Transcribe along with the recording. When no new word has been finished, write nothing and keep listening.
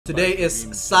Today is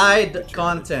side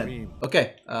content.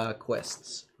 Okay,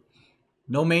 quests.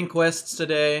 No main quests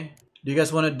today. Do you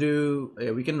guys want to do... Yeah,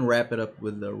 we can wrap it up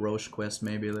with the Roche quest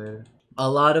maybe later. A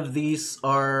lot of these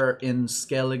are in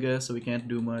Skellige, so we can't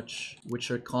do much.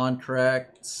 Which are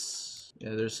contracts.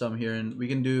 Yeah, there's some here, and we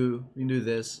can do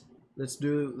this. Let's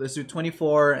do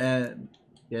 24 and...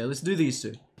 Yeah, let's do these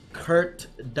two. Kurt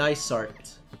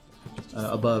Dysart.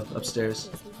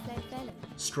 Upstairs.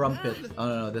 Strumpet. Oh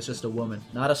no, that's just a woman.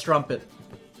 Not a strumpet.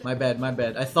 My bad, my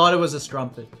bad. I thought it was a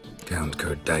strumpet. Count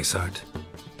Kurt Dysart.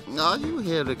 Are you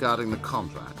here regarding the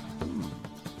contract?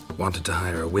 Wanted to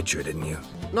hire a witcher, didn't you?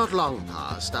 Not long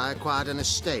past, I acquired an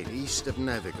estate east of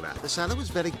Novigrad. The seller was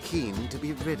very keen to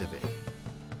be rid of it.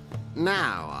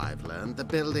 Now I've learned the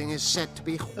building is set to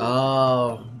be haunted.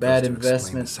 Oh, bad Explain the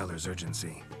investment. seller's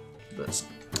urgency.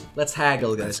 Let's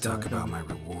haggle, guys. Let's talk about my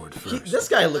reward first. This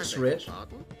guy looks rich.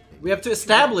 We have to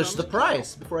establish the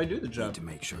price before I do the job. To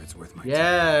make sure it's worth my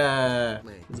Yeah.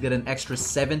 Let's get an extra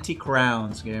 70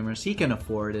 crowns, gamers. He can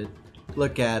afford it.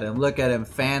 Look at him,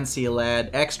 fancy lad.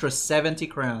 Extra 70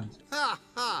 crowns. Ha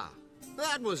ha!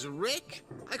 That was Rick.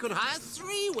 I could hire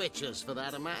 3 witches for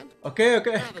that amount. Okay.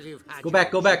 Go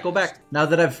back. Now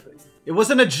that I've... It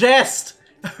wasn't a jest!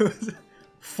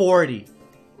 40.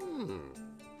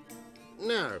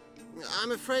 No,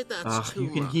 I'm afraid that's too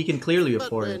much. He can clearly But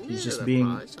afford we're it. He's near just the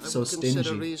being price I so would consider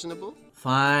stingy. reasonable.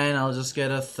 Fine, I'll just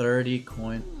get a 30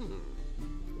 coin.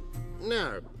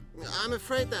 No, I'm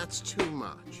afraid that's too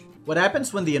much. What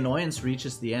happens when the annoyance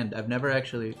reaches the end? I've never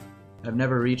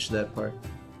reached that part.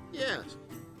 Yes,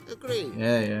 agreed.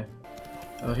 Yeah.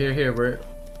 Oh, here,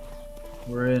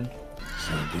 we're in.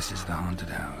 So this is the haunted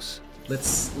house.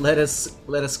 Let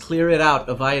us clear it out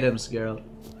of items, girl.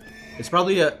 It's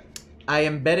probably a... I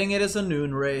am betting it is a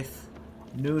noon wraith.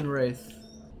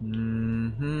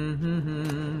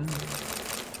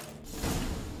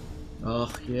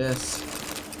 Oh, yes.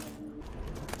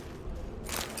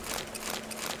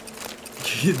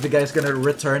 The guy's gonna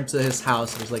return to his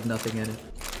house. There's like nothing in it.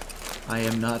 I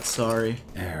am not sorry.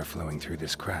 Air flowing through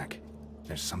this crack.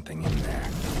 There's something in there.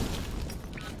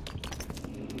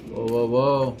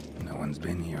 Whoa. No one's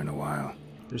been here in a while.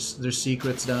 There's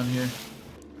secrets down here.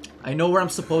 I know where I'm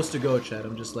supposed to go, Chad.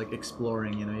 I'm just like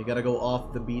exploring, you know. You gotta go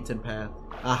off the beaten path.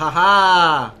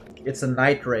 Ahaha! It's a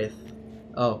night wraith.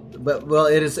 Oh, but well,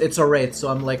 it's a wraith, so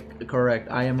I'm like correct.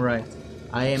 I am right.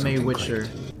 I am a witcher.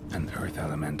 An earth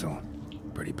elemental.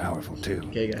 Pretty powerful too.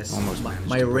 Okay, guys. Almost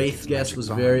My wraith guess was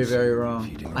very, very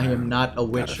wrong. I am not a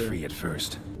Gotta witcher. free it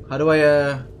first. How do I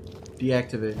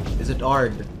deactivate? Is it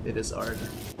Ard? It is Ard.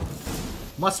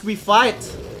 Must we fight?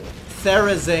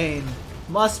 Therazane.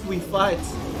 Must we fight?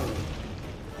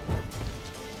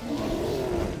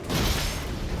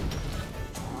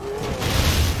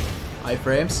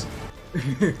 Iframes?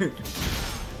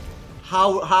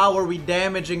 How are we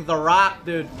damaging the rock,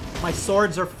 dude? My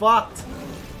swords are fucked.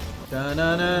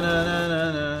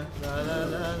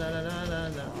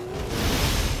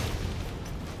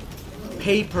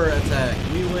 Paper attack.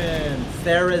 We win.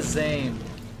 Therazane.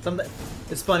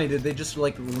 It's funny, dude. They just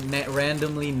like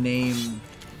randomly name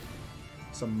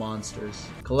some monsters.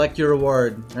 Collect your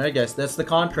reward. Alright, guys. That's the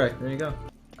contract. There you go.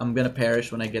 I'm gonna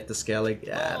perish when I get to Skellige.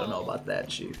 Yeah, I don't know about that,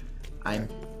 chief. I'm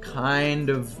kind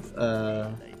of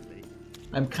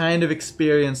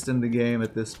experienced in the game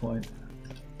at this point.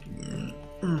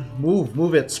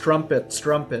 Move it, strumpet.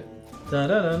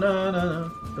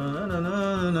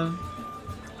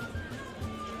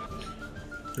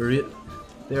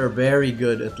 They're very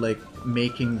good at like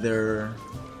making their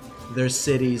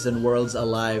cities and worlds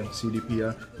alive.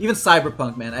 CDPR, even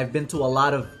Cyberpunk, man. I've been to a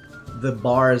lot of the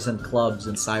bars and clubs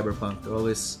in Cyberpunk. They're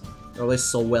always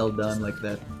so well done like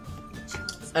that.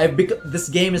 This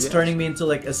game is turning me into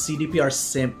like a CDPR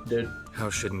simp, dude.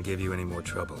 House shouldn't give you any more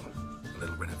trouble. A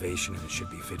little renovation and it should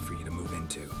be fit for you to move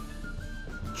into.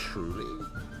 Truly?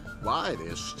 Why, the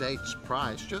estate's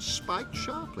price just spiked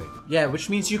sharply. Yeah, which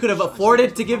means you could have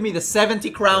afforded to give me the 70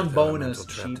 crown bonus,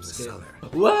 cheapskate.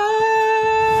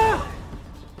 Whoa!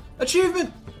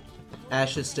 Achievement!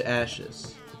 Ashes to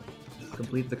ashes.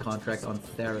 Complete the contract on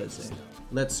Therazane.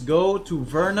 Let's go to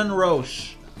Vernon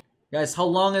Roche. Guys, how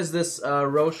long is this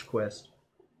Roche quest?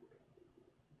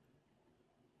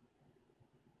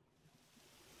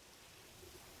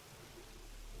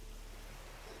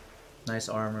 Nice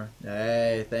armor.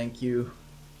 Hey, thank you.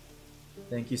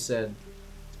 Thank you, Sid.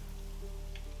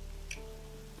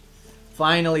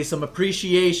 Finally, some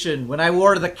appreciation. When I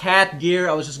wore the cat gear,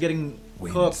 I was just getting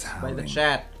cooked by the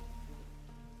chat.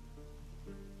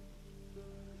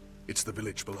 It's the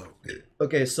village below.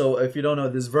 Okay, so if you don't know,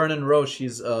 this Vernon Roche,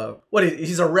 he's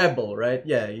he's a rebel, right?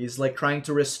 Yeah, he's like trying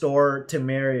to restore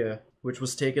Temeria, which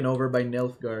was taken over by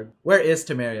Nilfgaard. Where is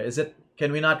Temeria?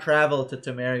 Can we not travel to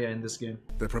Temeria in this game?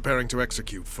 They're preparing to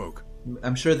execute folk.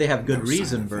 I'm sure they have good No reason,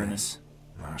 sign of Vernon. this.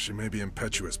 She may be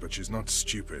impetuous, but she's not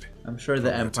stupid. I'm sure the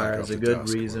Probably Empire attack has a after good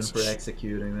dusk reason once. for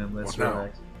executing them. Let's What now?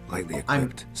 relax. Lightly I'm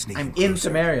equipped, sneaking in closer.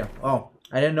 Temeria. Oh,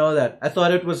 I didn't know that. I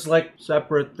thought it was like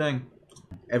separate thing.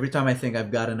 Every time I think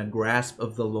I've gotten a grasp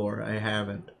of the lore, I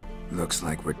haven't. Looks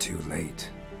like we're too late.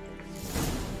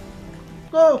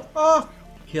 Go! Ah!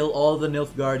 Kill all the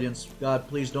Nilfgaardians. God,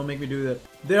 please don't make me do that.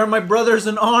 They're my brothers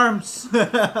in arms!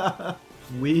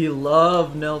 We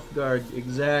love Nilfgaard,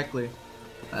 exactly.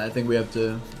 I think we have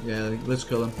to... Yeah, let's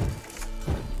kill him.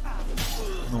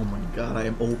 Oh my god, I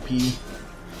am OP.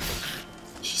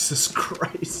 Jesus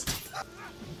Christ.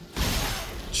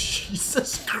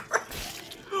 Jesus Christ.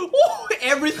 Oh,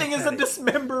 everything is a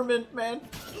dismemberment, man.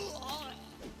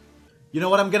 You know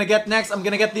what I'm gonna get next? I'm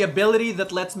gonna get the ability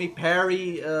that lets me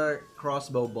parry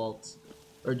crossbow bolts.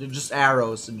 Or just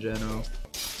arrows in general.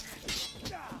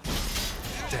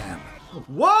 Damn.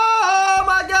 Whoa,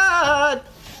 my god!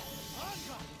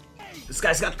 This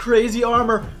guy's got crazy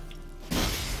armor.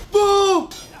 Boo!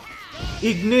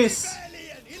 Ignis.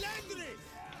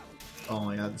 Oh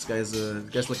my god, this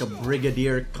guy's like a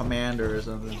brigadier commander or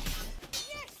something.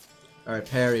 Alright,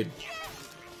 parried.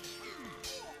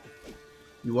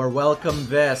 You are welcome,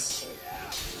 Vess.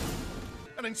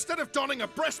 And instead of donning a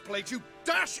breastplate, you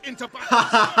dash into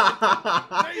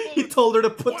battle. He told her to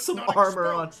put some armor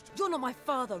on. You're not my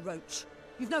father, Roach.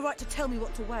 You've no right to tell me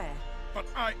what to wear. But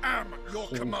I am your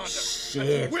commander.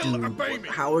 Shit, and you will dude. obey me.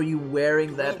 How are you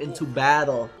wearing that into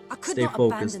battle? I could Stay not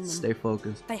abandon focused. them. Stay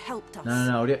focused. They helped us.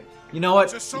 No. You know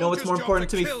what? It's a You know what's more soldier's important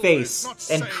to job me? to kill, Face. not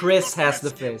And save, Chris not has the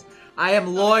rescue. face. I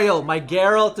am loyal. My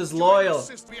Geralt is loyal.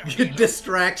 assist me, Your Athena?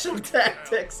 distraction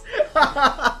tactics.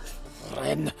 Got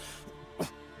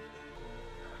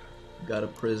a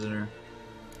prisoner.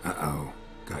 Uh-oh.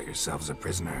 Got yourselves a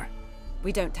prisoner.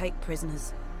 We don't take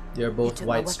prisoners. They're both took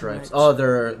my white weapon, stripes. Roach. Oh,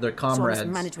 they're So I must comrades.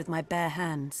 manage with my bare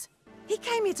hands. He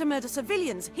came here to murder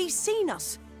civilians. He's seen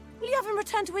us. Will you have him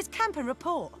return to his camp and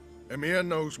report? Emir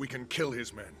knows we can kill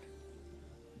his men.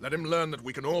 Let him learn that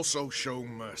we can also show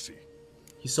mercy.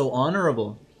 He's so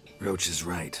honorable. Roach is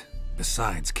right.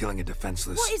 Besides, killing a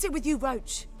defenseless... What is it with you,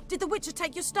 Roach? Did the Witcher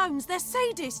take your stones? They're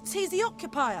sadists. He's the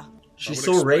occupier. She's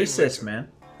will so explain racist, later. man.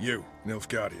 You,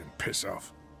 Nilfgaardian, piss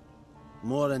off.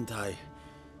 Morentai,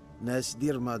 Nes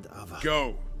Dirmad Ava.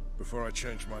 Go, before I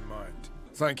change my mind.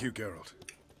 Thank you, Geralt.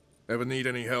 Ever need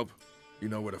any help? You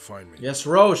know where to find me. Yes,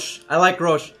 Roche. I like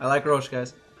Roche. I like Roche,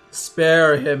 guys.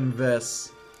 Spare him,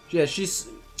 Vess. Yeah, she's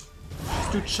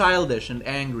too childish and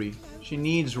angry. She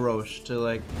needs Roche to,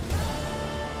 like,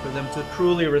 for them to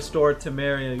truly restore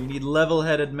Temeria. You need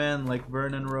level-headed men like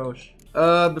Vernon Roche.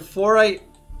 Before I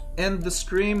end the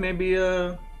stream, maybe,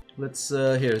 let's,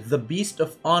 here. The Beast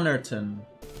of Honorton.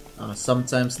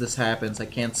 Sometimes this happens. I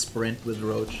can't sprint with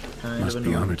Roche. Kind Must of be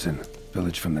annoying. Honorton.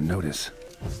 Village from the notice.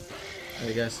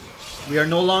 Hey guys, we are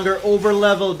no longer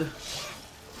over-leveled.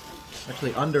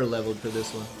 Actually, under-leveled for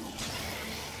this one.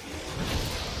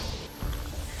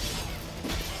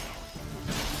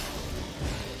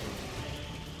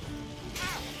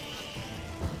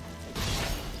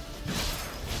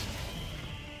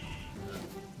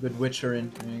 Good Witcher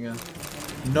in. There you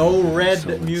go. No red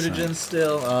Solid mutagen sight.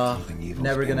 still. Something evil's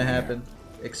Never gonna been here. happen.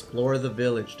 Explore the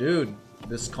village. Dude,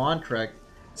 this contract.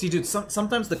 See, dude,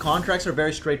 sometimes the contracts are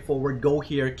very straightforward. Go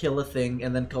here, kill a thing,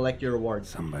 and then collect your reward.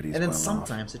 Somebody's and then well off.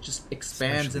 sometimes it just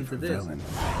expands Especially into for this. villain.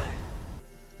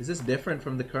 Is this different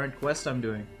from the current quest I'm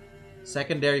doing?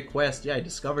 Secondary quest. Yeah, I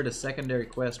discovered a secondary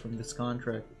quest from this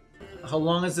contract. How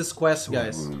long is this quest, Sword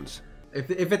guys? wounds.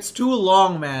 If it's too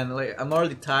long, man, like I'm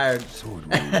already tired. Sword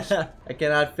wounds. I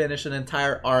cannot finish an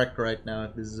entire arc right now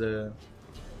if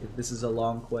this is a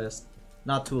long quest.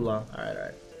 Not too long.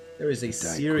 Alright. There is a Died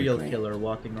serial quickly. killer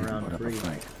walking Didn't around put up a free.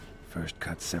 fight. First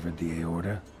cut severed the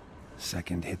aorta.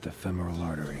 Second hit the femoral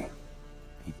artery.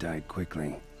 He died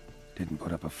quickly. Didn't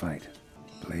put up a fight.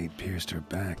 Blade pierced her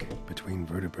back between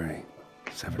vertebrae.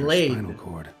 Severed Blade? her spinal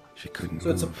cord. She couldn't So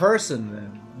it's a move. person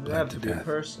then. It Bled have to to be a death.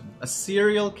 person. A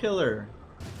serial killer.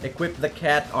 Equip the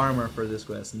cat armor for this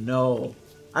quest. No.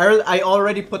 I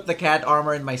already put the cat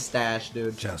armor in my stash,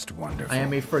 dude. Just wonderful. I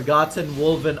am a forgotten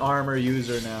woven armor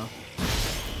user now.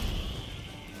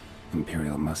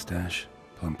 Imperial mustache,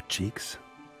 plump cheeks,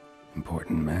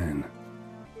 important man,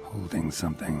 holding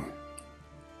something.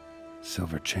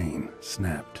 Silver chain,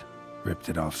 snapped, ripped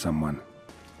it off someone.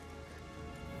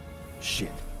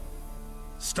 Shit.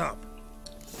 Stop.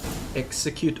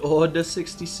 Execute Order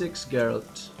 66,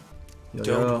 Geralt. Yo,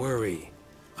 Don't yo. worry.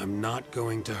 I'm not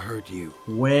going to hurt you.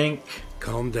 Wink.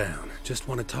 Calm down. Just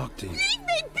want to talk to you. Leave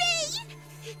me be!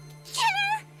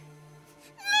 Killer!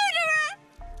 Murderer!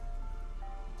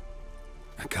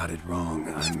 I got it wrong.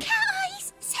 I'm... Cat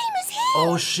eyes! Same as him!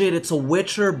 Oh shit, it's a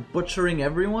witcher butchering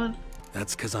everyone?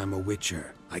 That's because I'm a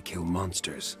witcher. I kill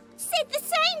monsters. Said the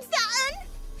same, That'un!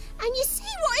 And you see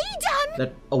what he done?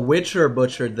 That a witcher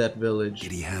butchered that village.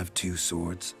 Did he have 2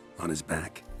 swords on his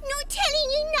back? Not telling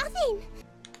you nothing!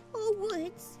 Or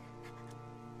woods.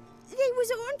 They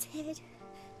was haunted.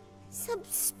 Some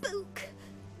spook.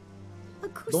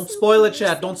 Don't spoil it,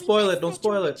 chat. Don't spoil it. Don't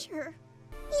spoil it.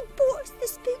 He bought the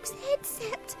spook's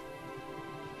headset.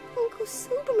 Uncle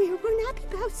Silvermere weren't happy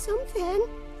about something.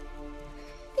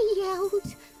 They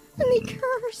yelled and they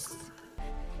cursed.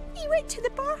 He went to the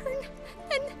barn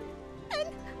and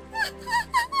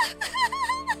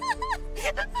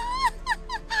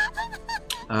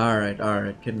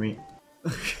Alright, can we...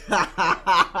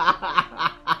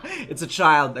 It's a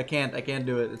child, I can't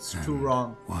do it, it's too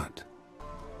wrong. What?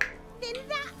 Then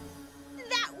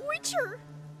that witcher,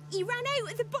 he ran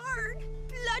out of the barn,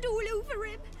 blood all over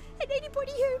him, and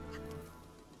anybody who,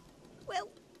 well,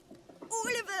 all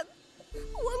of them,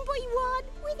 one by one,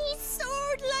 with his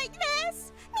sword like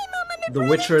this. Me mum and me The brother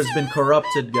Witcher has been too.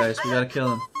 corrupted, guys, we gotta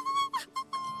kill him.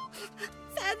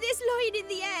 Found this lying in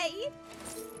the hay.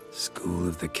 School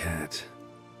of the Cat.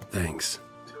 Thanks.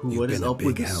 What You've is been a up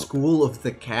with big the help. School of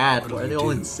the Cat? What Why do are they you all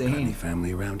do? Got insane? any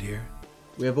family around here?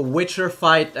 We have a Witcher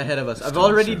fight ahead of us. I've Stone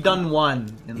already circle. done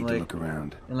one in Need to like look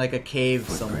around. a cave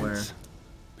somewhere. Footprints.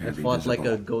 I Barely fought like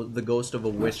visible. the ghost of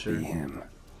a Must Witcher. be him.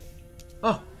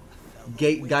 Oh,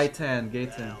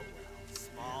 Gaitan.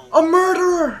 A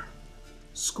murderer!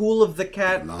 School of the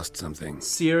Cat. Lost something.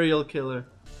 Serial killer.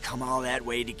 Come all that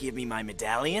way to give me my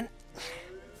medallion?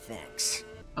 Thanks.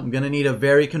 I'm gonna need a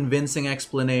very convincing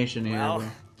explanation here. Well, bro.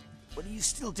 what are you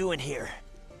still doing here?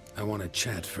 I want to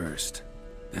chat first.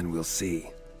 Then we'll see.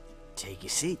 Take your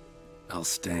seat. I'll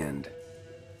stand.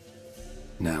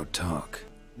 Now talk.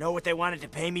 Know what they wanted to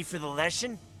pay me for the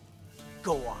lesson?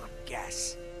 Go on,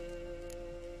 guess.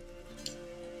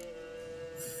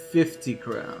 50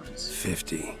 crowns.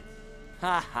 50.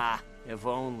 Haha, if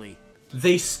only.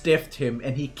 They stiffed him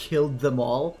and he killed them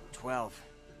all? 12.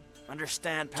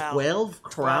 Understand, pal? 12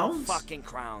 crowns? 12 fucking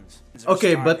crowns.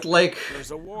 Okay, but like,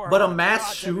 There's a war but a on. mass God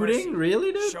have shooting? mercy.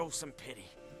 Really, dude? Show some pity.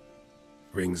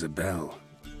 Rings a bell.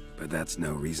 But that's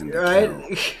no reason to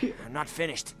Right? kill. I'm not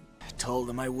finished. I told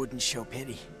them I wouldn't show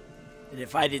pity. That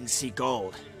if I didn't see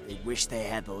gold, they'd wish they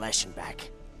had the lesson back.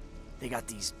 They got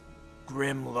these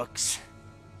grim looks.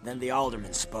 Then the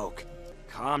alderman spoke.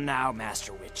 Calm now,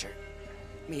 Master Witcher.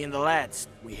 Me and the lads,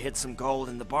 we hid some gold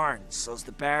in the barn, so's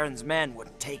the Baron's men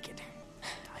wouldn't take it.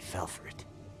 I fell for it,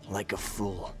 like a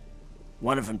fool.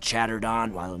 One of them chattered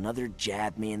on while another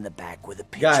jabbed me in the back with a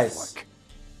Guys. pitchfork.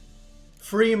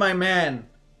 Free my man.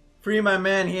 Free my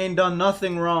man, he ain't done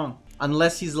nothing wrong.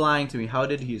 Unless he's lying to me. How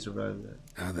did he survive that?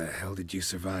 How the hell did you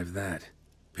survive that?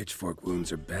 Pitchfork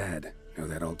wounds are bad. Know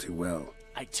that all too well.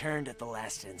 I turned at the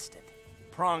last instant.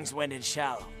 Prongs went in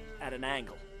shallow, at an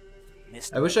angle.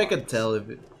 Missed I wish I could bars. tell if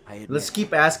it... I admit, Let's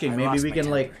keep asking. I Maybe lost we my can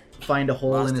like temper. find a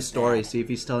hole Lost in it his story, bad. see if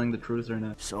he's telling the truth or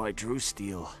not. So I drew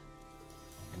steel,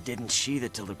 and didn't sheathe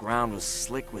it till the ground was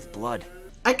slick with blood.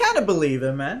 I kind of believe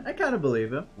him, man. I kind of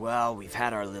believe him. Well, we've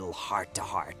had our little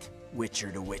heart-to-heart,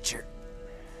 Witcher to Witcher.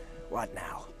 What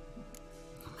now?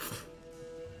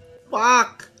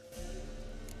 Fuck!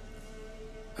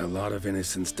 A lot of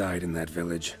innocents died in that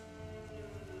village.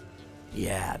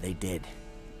 Yeah, they did.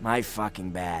 My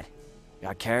fucking bad.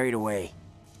 Got carried away.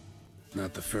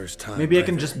 Not the first time. Maybe I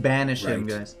can either, just banish him,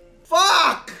 right? guys.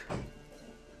 Fuck!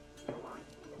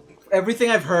 Everything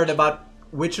I've heard about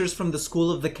Witchers from the School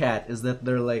of the Cat is that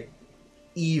they're like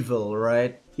evil,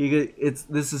 right?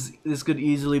 This could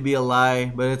easily be a lie,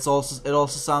 but it also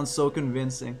sounds so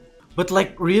convincing. But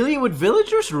like, really, would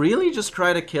villagers really just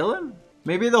try to kill him?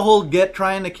 Maybe the whole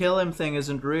trying to kill him thing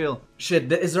isn't real.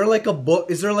 Shit, is there like a book?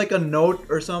 Is there like a note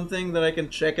or something that I can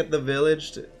check at the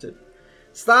village to...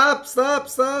 Stop!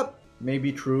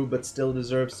 Maybe true, but still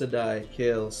deserves to die.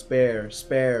 Kill, spare,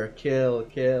 kill,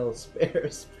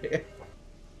 spare.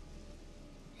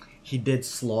 He did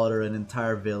slaughter an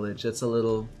entire village. That's a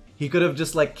little... He could have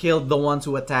just like killed the ones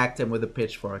who attacked him with a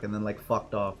pitchfork and then like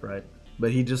fucked off, right?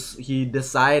 But he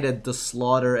decided to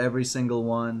slaughter every single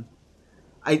one.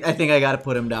 I think I gotta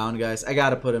put him down, guys. I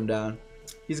gotta put him down.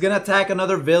 He's gonna attack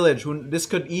another village. This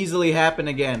could easily happen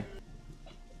again.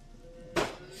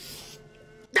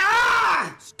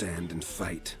 Stand and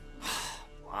fight.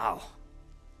 Wow.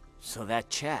 So that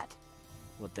chat.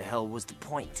 What the hell was the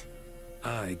point?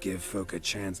 I give folk a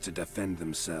chance to defend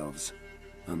themselves,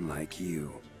 unlike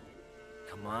you.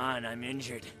 Come on, I'm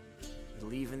injured.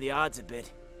 You'll even the odds a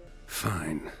bit.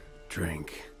 Fine.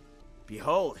 Drink.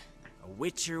 Behold, a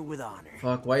witcher with honor.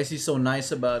 Fuck, why is he so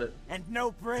nice about it? And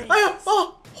no brains.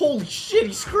 Oh, holy shit,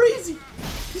 he's crazy.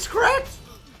 He's cracked.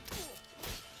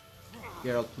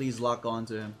 Geralt, please lock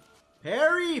onto him.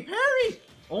 Parry!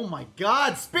 Oh my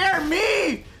god, spare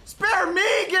me! Spare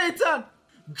me, Gaetan!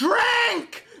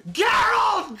 Drink!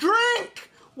 Geralt,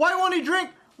 drink! Why won't he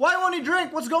drink? Why won't he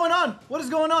drink? What's going on? What is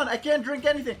going on? I can't drink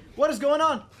anything. What is going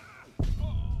on?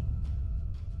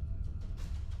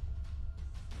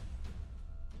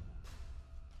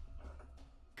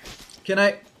 Can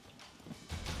I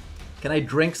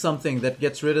drink something that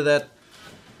gets rid of that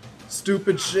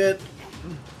stupid shit?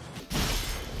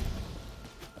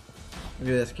 Look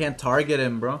at this. Can't target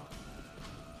him, bro.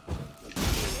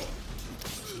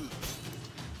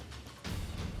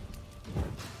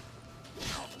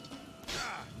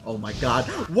 Oh my god.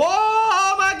 Whoa!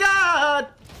 Oh my god!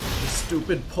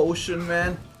 Stupid potion,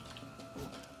 man.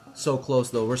 So close,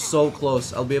 though. We're so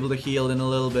close. I'll be able to heal in a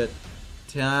little bit.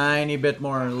 Tiny bit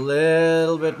more. A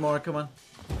little bit more. Come on.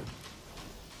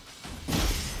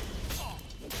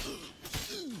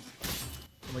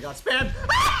 Oh my god. Spam!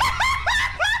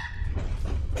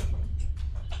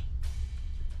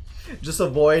 Just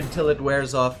avoid till it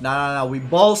wears off. No. We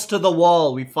balls to the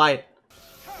wall. We fight.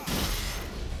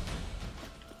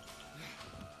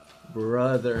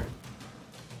 Brother.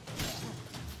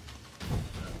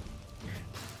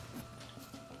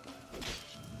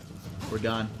 We're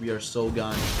gone. We are so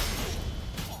gone.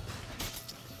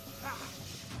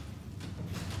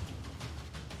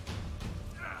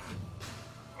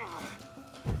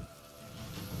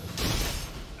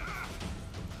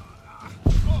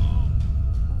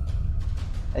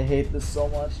 I hate this so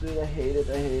much, dude. I hate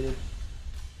it.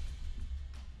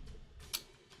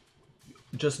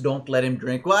 Just don't let him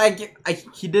drink. Well,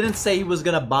 he didn't say he was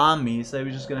gonna bomb me. He said he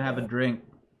was just gonna have a drink.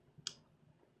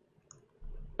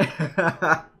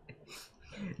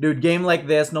 Dude, game like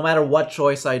this, no matter what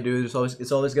choice I do,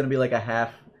 it's always gonna be like a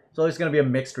half. It's always gonna be a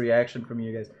mixed reaction from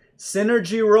you guys.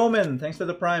 Synergy Roman, thanks for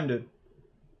the prime, dude.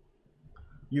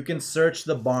 You can search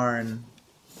the barn.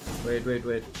 Wait.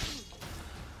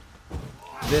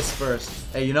 This first.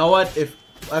 Hey, you know what? If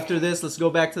after this, let's go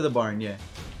back to the barn. Yeah.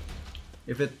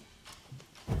 If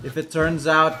it turns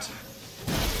out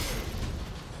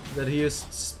that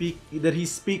he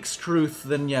speaks truth,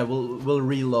 then yeah, we'll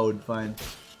reload. Fine.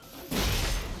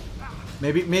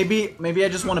 Maybe I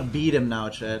just want to beat him now,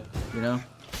 chat. You know?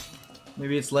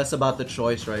 Maybe it's less about the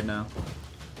choice right now.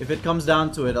 If it comes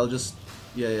down to it, I'll just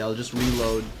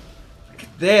reload. Look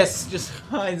at this! Just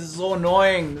this is so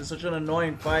annoying. It's such an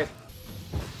annoying fight.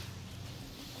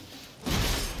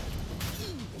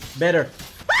 Better.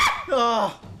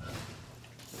 Oh.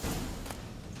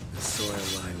 The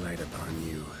soil lie right upon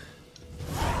you.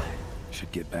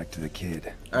 Should get back to the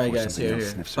kid. Alright guys, here.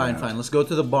 Fine. Let's go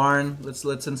to the barn.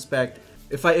 Let's inspect.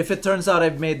 If it turns out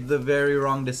I've made the very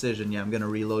wrong decision, yeah, I'm gonna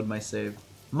reload my save.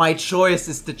 My choice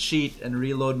is to cheat and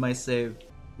reload my save.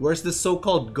 Where's the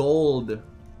so-called gold?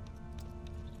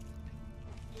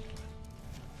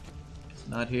 It's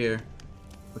not here.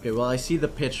 Okay, well I see the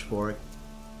pitchfork.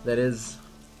 That is...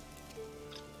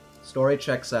 Story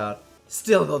checks out.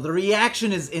 Still though, the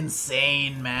reaction is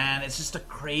insane, man. It's just a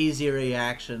crazy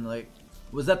reaction. Like,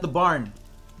 was that the barn?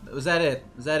 Was that it?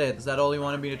 Is that all you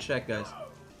wanted me to check, guys?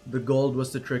 The gold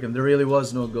was to trick him. There really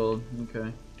was no gold.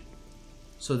 Okay.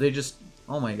 So they just...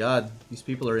 Oh my god. These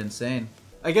people are insane.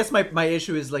 I guess my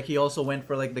issue is, like, he also went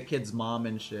for, like, the kid's mom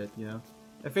and shit, you know?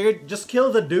 I figured, just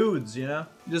kill the dudes, you know?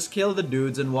 Just kill the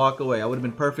dudes and walk away. I would have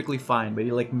been perfectly fine, but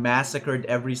he, like, massacred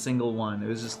every single one. It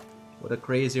was just... What a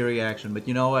crazy reaction. But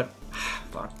you know what?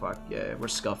 Fuck. Yeah, we're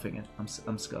scuffing it.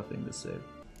 I'm scuffing this save.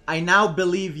 I now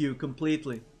believe you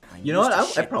completely. You know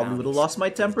what? I probably would have lost my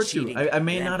temper too. I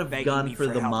may not have gone for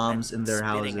the moms in their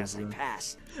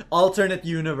houses. Alternate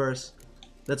universe.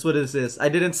 That's what this is. I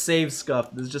didn't save scuff.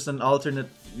 This is just an alternate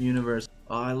universe.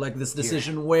 Oh, I like this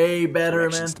decision way better,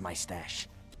 man. To my stash.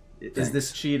 Is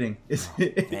this cheating?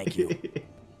 Thank you.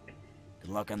 Good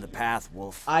luck on the path,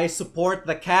 Wolf. I support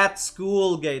the cat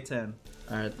school, Gaten.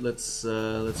 Alright, let's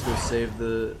go save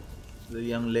the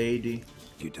young lady.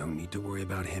 You don't need to worry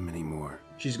about him anymore.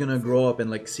 She's gonna grow up and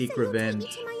like seek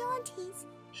revenge. To my aunties.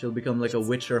 She'll become like a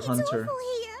witcher hunter.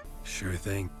 Sure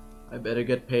thing. I better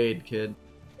get paid, kid.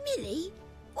 Millie,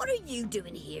 what are you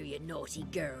doing here, you naughty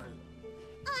girl?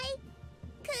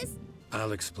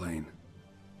 I'll explain.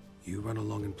 You run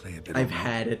along and play a bit. I've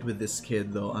had it with this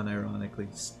kid though, unironically.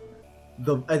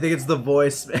 I think it's the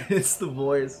voice, man. It's the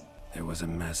voice. There was a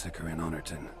massacre in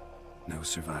Honorton. No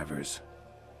survivors.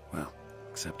 Well,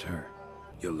 except her.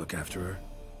 You'll look after her?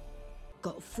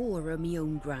 Got 4 of me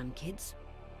own grandkids.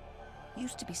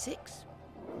 Used to be 6,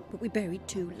 but we buried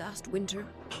 2 last winter.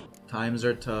 Times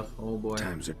are tough. Oh boy.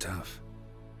 Times are tough.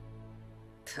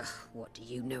 What do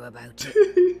you know about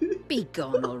it? Be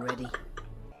gone already.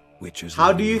 Witches.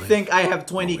 How do you life, think I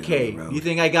have always on 20k? the road, You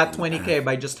think I got on the 20k path.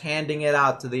 by just handing it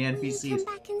out to the Will you NPCs?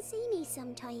 come back and see me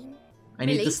sometime? I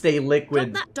need Billy, to stay Drop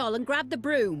liquid. that doll and grab the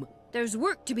broom. There's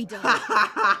work to be done.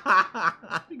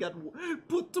 He got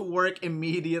put to work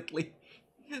immediately.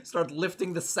 Start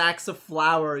lifting the sacks of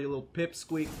flour, you little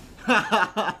pipsqueak.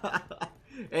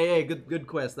 Hey, good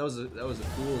quest. That was a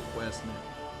cool quest, man.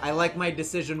 I like my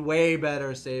decision way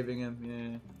better saving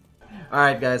him. Yeah. All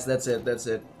right, guys, that's it.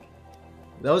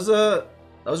 That was a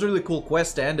really cool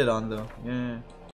quest to end it on, though. Yeah.